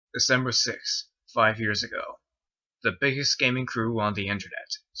December 6th, 5 years ago. The biggest gaming crew on the internet,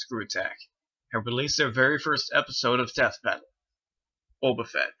 ScrewAttack, have released their very first episode of Death Battle, Boba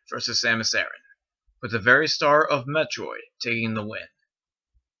Fett vs. Samus Aran, with the very star of Metroid taking the win.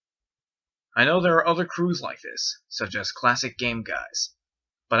 I know there are other crews like this, such as Classic Game Guys,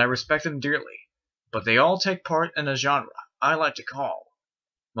 but I respect them dearly, but they all take part in a genre I like to call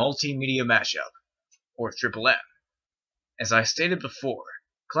Multimedia Mashup, or Triple M. As I stated before,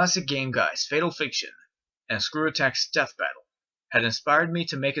 Classic Game Guys' Fatal Fiction and ScrewAttack's Death Battle had inspired me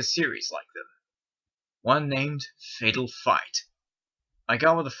to make a series like them, one named Fatal Fight. I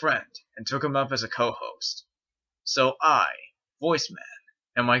got with a friend and took him up as a co-host. So I, Voice Man,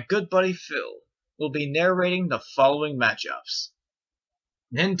 and my good buddy Phil will be narrating the following matchups.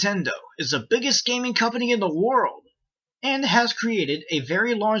 Nintendo is the biggest gaming company in the world and has created a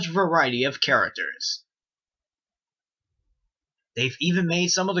very large variety of characters. They've even made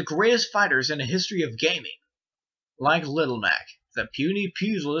some of the greatest fighters in the history of gaming, like Little Mac, the puny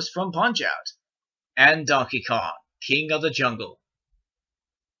pugilist from Punch-Out, and Donkey Kong, King of the Jungle.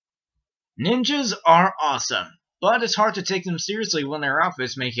 Ninjas are awesome, but it's hard to take them seriously when their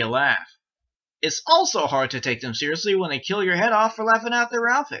outfits make you laugh. It's also hard to take them seriously when they kill your head off for laughing at their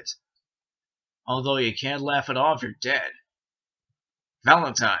outfit. Although you can't laugh it off, you're dead.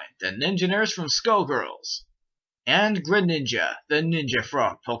 Valentine, the ninja nurse from Skullgirls, and Greninja, the ninja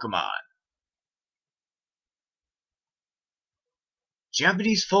frog Pokemon.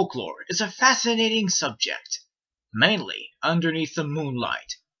 Japanese folklore is a fascinating subject, mainly underneath the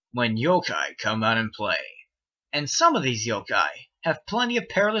moonlight, when yokai come out and play. And some of these yokai have plenty of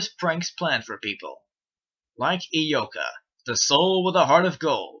perilous pranks planned for people, like Iyoka, the soul with a heart of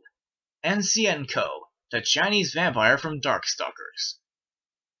gold, and Hsien-Ko, the Chinese vampire from Darkstalkers.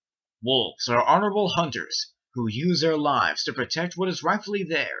 Wolves are honorable hunters who use their lives to protect what is rightfully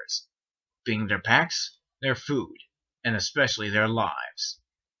theirs, being their packs, their food, and especially their lives.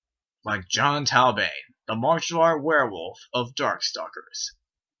 Like John Talbain, the martial art werewolf of Darkstalkers,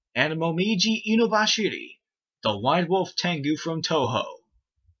 and Momiji Inubashiri, the white wolf Tengu from Toho.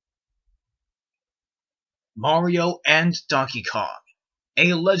 Mario and Donkey Kong,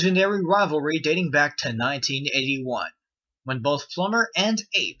 a legendary rivalry dating back to 1981, when both Plumber and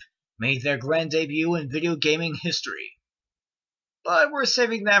Ape made their grand debut in video gaming history. But we're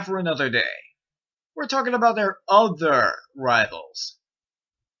saving that for another day. We're talking about their other rivals.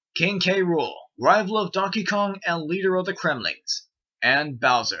 King K. Rool, rival of Donkey Kong and leader of the Kremlings, and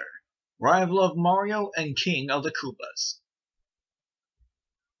Bowser, rival of Mario and king of the Koopas.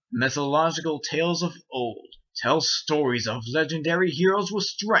 Mythological tales of old tell stories of legendary heroes with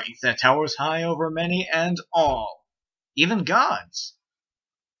strength that towers high over many and all, even gods.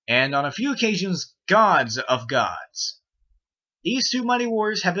 And on a few occasions, gods of gods. These two mighty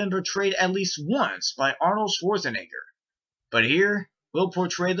warriors have been portrayed at least once by Arnold Schwarzenegger, but here we'll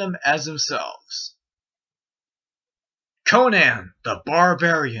portray them as themselves. Conan, the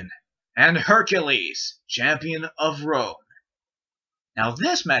Barbarian, and Hercules, champion of Rome. Now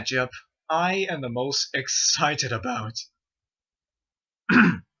this matchup, I am the most excited about.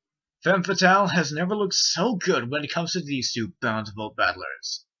 Femme Fatale has never looked so good when it comes to these two bountiful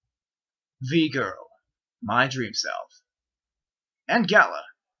battlers. VGirl, my dream self. And Gala,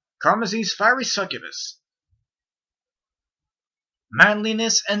 Carmessi's fiery succubus.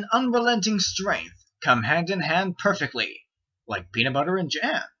 Manliness and unrelenting strength come hand in hand perfectly, like peanut butter and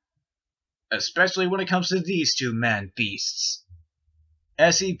jam. Especially when it comes to these two man-beasts.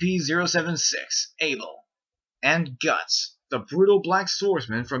 SCP-076 Abel, and Guts, the brutal black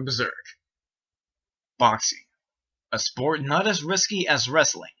swordsman from Berserk. Boxing, a sport not as risky as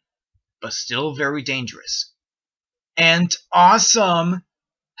wrestling, but still very dangerous. And awesome!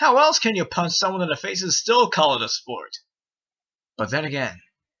 How else can you punch someone in the face and still call it a sport? But then again,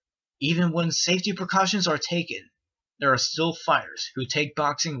 even when safety precautions are taken, there are still fighters who take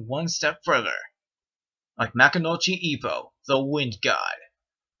boxing one step further, like Makinochi Ippo, the Wind God,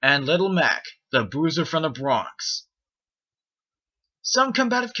 and Little Mac, the Bruiser from the Bronx. Some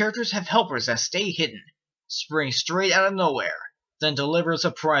combative characters have helpers that stay hidden, spring straight out of nowhere, then deliver a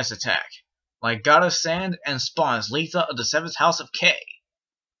surprise attack, like God of Sand and Spawn's Letha of the 7th House of K.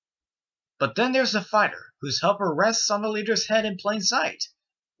 But then there's the fighter, whose helper rests on the leader's head in plain sight,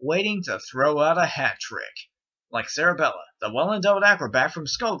 waiting to throw out a hat trick, like Cerebella, the well-endowed acrobat from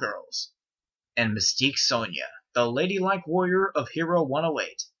Skullgirls, and Mystique Sonia, the ladylike warrior of Hero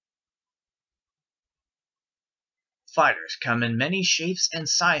 108. Fighters come in many shapes and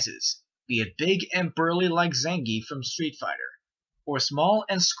sizes, be it big and burly like Zangief from Street Fighter, or small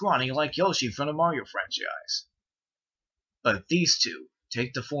and scrawny like Yoshi from the Mario franchise. But these two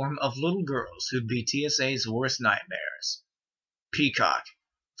take the form of little girls who'd be TSA's worst nightmares. Peacock,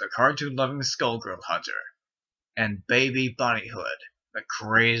 the cartoon-loving skullgirl hunter, and Baby Bunnyhood, the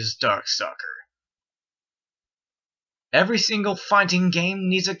crazed Darkstalker. Every single fighting game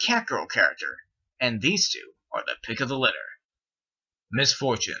needs a catgirl character, and these two are the pick of the litter.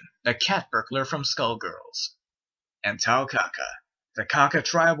 Misfortune, the cat burglar from Skullgirls, and Taokaka, the Kaka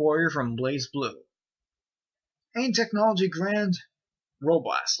tribe warrior from Blaze Blue. Ain't technology grand?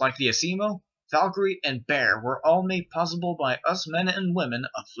 Robots like the Asimo, Valkyrie, and Bear were all made possible by us men and women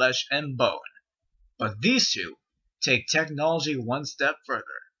of flesh and bone. But these two take technology one step further.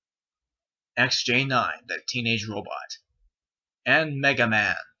 XJ9, the teenage robot, and Mega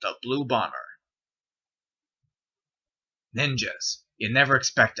Man, the blue bomber. Ninjas, you never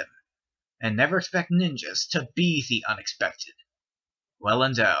expect them, and never expect ninjas to be the unexpected. Well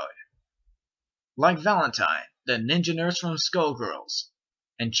endowed. Like Valentine, the ninja nurse from Skullgirls,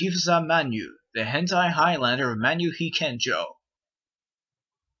 and Chifusa Manu, the hentai Highlander of Manu Hikenjo.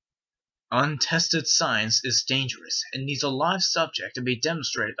 Untested science is dangerous and needs a live subject to be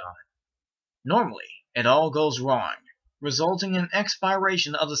demonstrated on. Normally, it all goes wrong, resulting in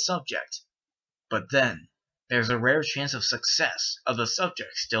expiration of the subject. But then, there's a rare chance of success of the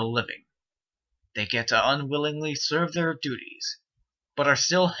subject still living. They get to unwillingly serve their duties, but are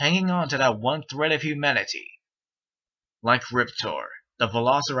still hanging on to that one thread of humanity. Like Riptor, the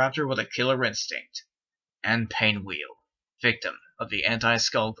velociraptor with a killer instinct, and Painwheel, victim of the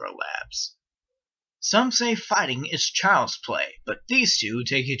anti-Skullgirl labs. Some say fighting is child's play, but these two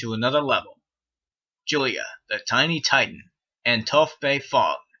take you to another level. Julia, the tiny titan, and Talbain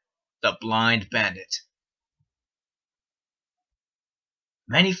Fog, the blind bandit.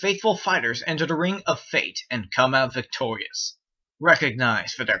 Many faithful fighters enter the ring of fate and come out victorious,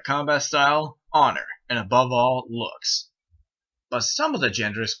 recognized for their combat style, honor, and above all, looks. But some of the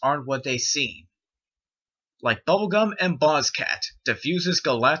genders aren't what they seem. Like Bubblegum and Bozzcat, Da-Fuzes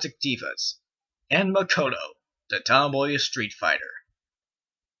Galactic Divas, and Makoto, the tomboyish street fighter.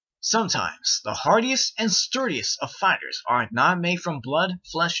 Sometimes, the hardiest and sturdiest of fighters are not made from blood,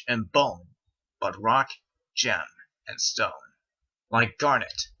 flesh, and bone, but rock, gem, and stone. Like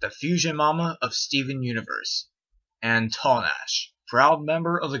Garnet, the fusion mama of Steven Universe, and Tonash, proud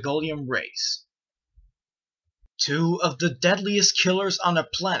member of the Goldium race. Two of the deadliest killers on the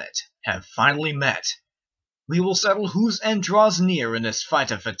planet have finally met. We will settle whose end draws near in this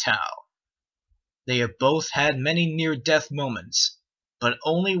fight of fatale. They have both had many near-death moments, but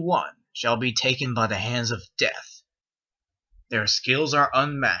only one shall be taken by the hands of death. Their skills are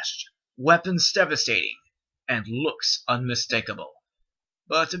unmatched, weapons devastating, and looks unmistakable.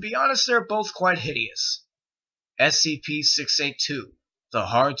 But to be honest, they're both quite hideous. SCP-682, the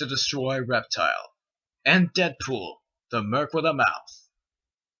hard-to-destroy reptile, and Deadpool, the merc with a mouth.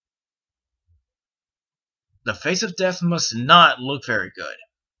 The face of death must not look very good.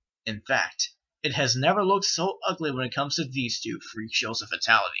 In fact, it has never looked so ugly when it comes to these two freak shows of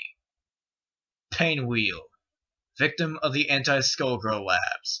fatality. Painwheel, victim of the anti-Skullgirl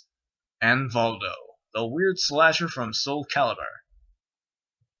labs, and Voldo, the weird slasher from Soul Calibur.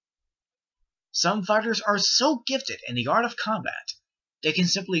 Some fighters are so gifted in the art of combat, they can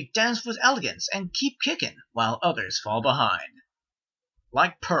simply dance with elegance and keep kicking while others fall behind.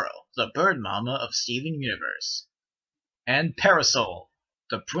 Like Pearl, the bird mama of Steven Universe, and Parasol,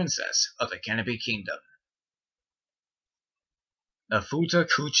 the princess of the Canopy Kingdom. Nafuta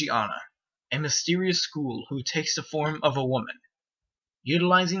Kuchiana, a mysterious school who takes the form of a woman,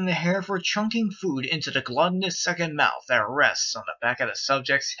 utilizing the hair for chunking food into the gluttonous second mouth that rests on the back of the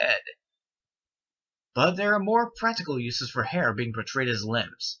subject's head. But there are more practical uses for hair being portrayed as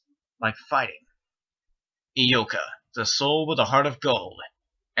limbs, like fighting. Iyoka, the soul with a heart of gold,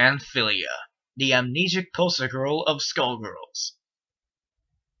 and Filia, the amnesic poster girl of Skullgirls.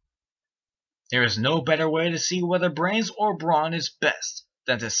 There is no better way to see whether brains or brawn is best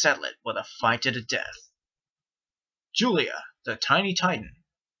than to settle it with a fight to the death. Julia, the tiny titan,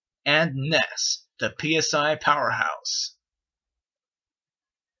 and Ness, the PSI powerhouse.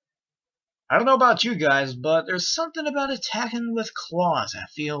 I don't know about you guys, but there's something about attacking with claws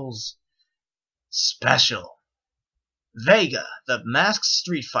that feels special. Vega, the masked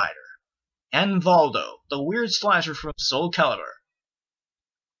street fighter, and Voldo, the weird slasher from Soul Calibur.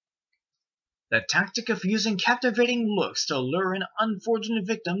 The tactic of using captivating looks to lure in unfortunate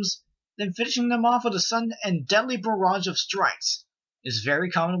victims, then finishing them off with a sudden and deadly barrage of strikes, is very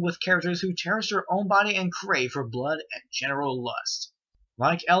common with characters who cherish their own body and crave for blood and general lust.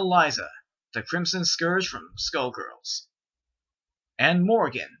 Like Eliza, the Crimson Scourge from Skullgirls, and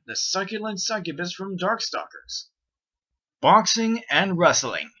Morrigan, the succulent succubus from Darkstalkers. Boxing and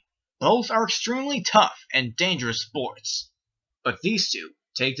wrestling. Both are extremely tough and dangerous sports, but these two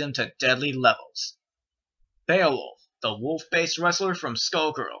take them to deadly levels. Beowulf, the wolf-based wrestler from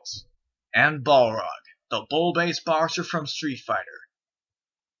Skullgirls, and Balrog, the bull-based boxer from Street Fighter.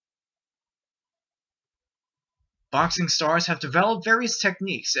 Boxing stars have developed various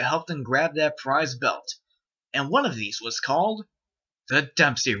techniques to help them grab that prize belt, and one of these was called the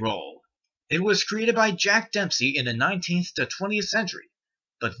Dempsey Roll. It was created by Jack Dempsey in the 19th to 20th century,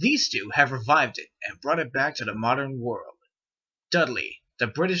 but these two have revived it and brought it back to the modern world. Dudley, the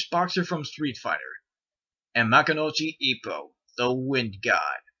British boxer from Street Fighter, and Makinochi Ippo, the Wind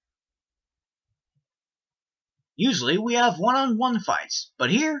God. Usually we have one-on-one fights, but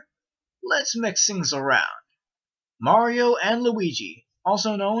here, let's mix things around. Mario and Luigi,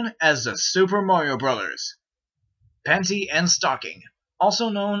 also known as the Super Mario Brothers. Pansy and Stocking, also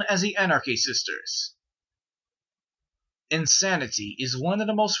known as the Anarchy Sisters. Insanity is one of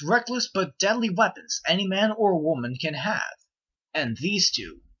the most reckless but deadly weapons any man or woman can have, and these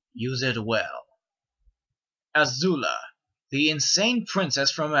two use it well. Azula, the insane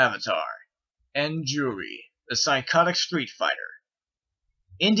princess from Avatar, and Juri, the psychotic Street Fighter.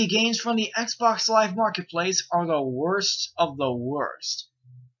 Indie games from the Xbox Live Marketplace are the worst of the worst.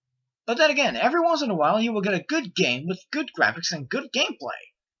 But then again, every once in a while you will get a good game with good graphics and good gameplay.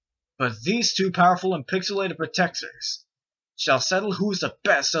 But these two powerful and pixelated protectors shall settle who's the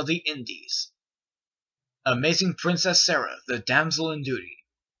best of the indies. Amazing Princess Sarah, the damsel in duty,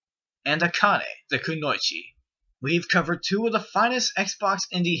 and Akane, the kunoichi. We've covered two of the finest Xbox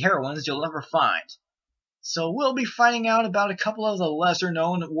indie heroines you'll ever find, so we'll be finding out about a couple of the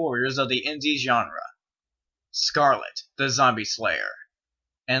lesser-known warriors of the indie genre. Scarlet, the zombie slayer,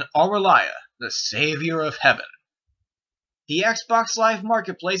 and Aurelia, the savior of heaven. The Xbox Live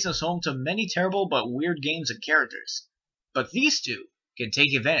Marketplace is home to many terrible but weird games and characters, but these two can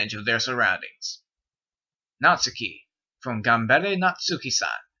take advantage of their surroundings. Natsuki, from Gambare Natsuki-san,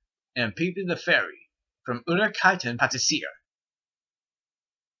 and Pipi the Fairy, from Ura Kaiten Patissier.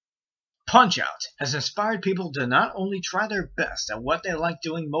 Punch-Out has inspired people to not only try their best at what they like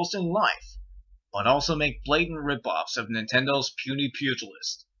doing most in life, but also make blatant rip-offs of Nintendo's puny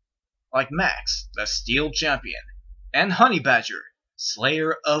pugilist, like Max, the Steel Champion, and Honey Badger,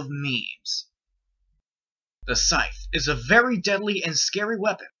 Slayer of Memes. The Scythe is a very deadly and scary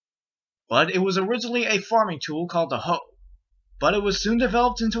weapon, but it was originally a farming tool called the hoe, but it was soon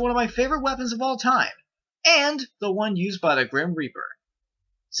developed into one of my favorite weapons of all time, and the one used by the Grim Reaper.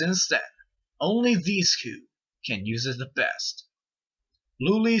 Since then, only these two can use it the best.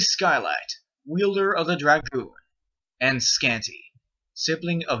 Luli Skylight, wielder of the Dragoon, and Scanty,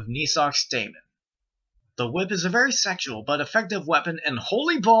 sibling of Nisok's Daemon. The whip is a very sexual but effective weapon, and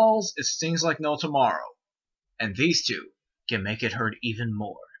holy balls, it stings like no tomorrow. And these two can make it hurt even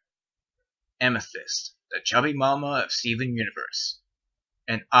more. Amethyst, the chubby mama of Steven Universe,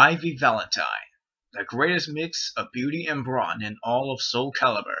 and Ivy Valentine, the greatest mix of beauty and brawn in all of Soul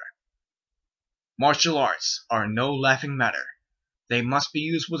Calibur. Martial arts are no laughing matter. They must be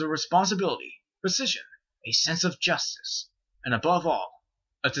used with a responsibility, precision, a sense of justice, and above all,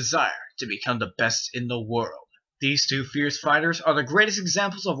 a desire to become the best in the world. These two fierce fighters are the greatest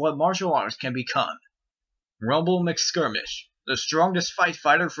examples of what martial arts can become. Rumble McSkirmish, the strongest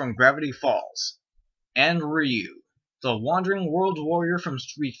fighter from Gravity Falls, and Ryu, the wandering world warrior from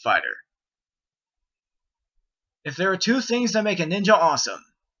Street Fighter. If there are two things that make a ninja awesome,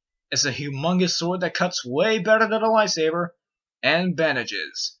 it's a humongous sword that cuts way better than a lightsaber, and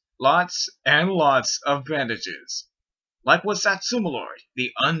bandages. Lots and lots of bandages. Like with Satsuma Lord,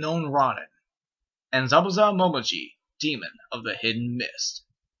 the unknown Ronin, and Zabuza Momiji, demon of the hidden mist.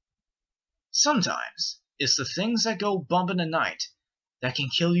 Sometimes, it's the things that go bump in the night that can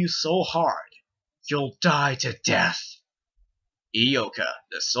kill you so hard, you'll die to death. Iyoka,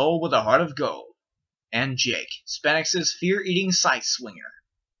 the soul with a heart of gold, and Jake, Spanix's fear-eating sight swinger.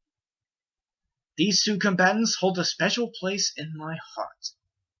 These two combatants hold a special place in my heart.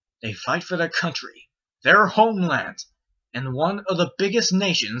 They fight for their country, their homeland, and one of the biggest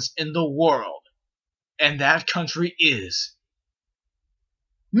nations in the world. And that country is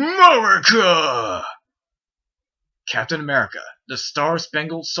America! Captain America, the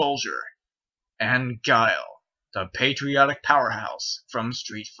Star-Spangled Soldier, and Guile, the patriotic powerhouse from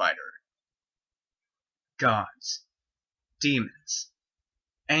Street Fighter. Gods, demons,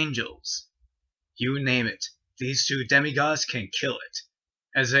 angels, you name it, these two demigods can kill it,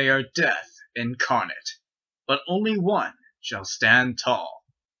 as they are death incarnate, but only one shall stand tall.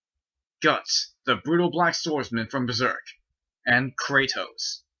 Guts, the brutal black swordsman from Berserk, and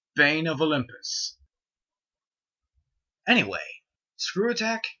Kratos, Bane of Olympus. Anyway, Screw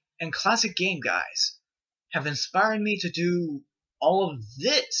Attack and Classic Game Guys have inspired me to do all of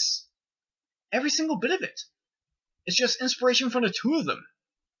this. Every single bit of it. It's just inspiration from the two of them.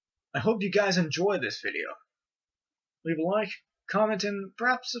 I hope you guys enjoy this video. Leave a like, comment, and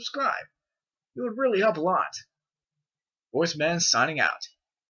perhaps subscribe. It would really help a lot. Voiceman signing out.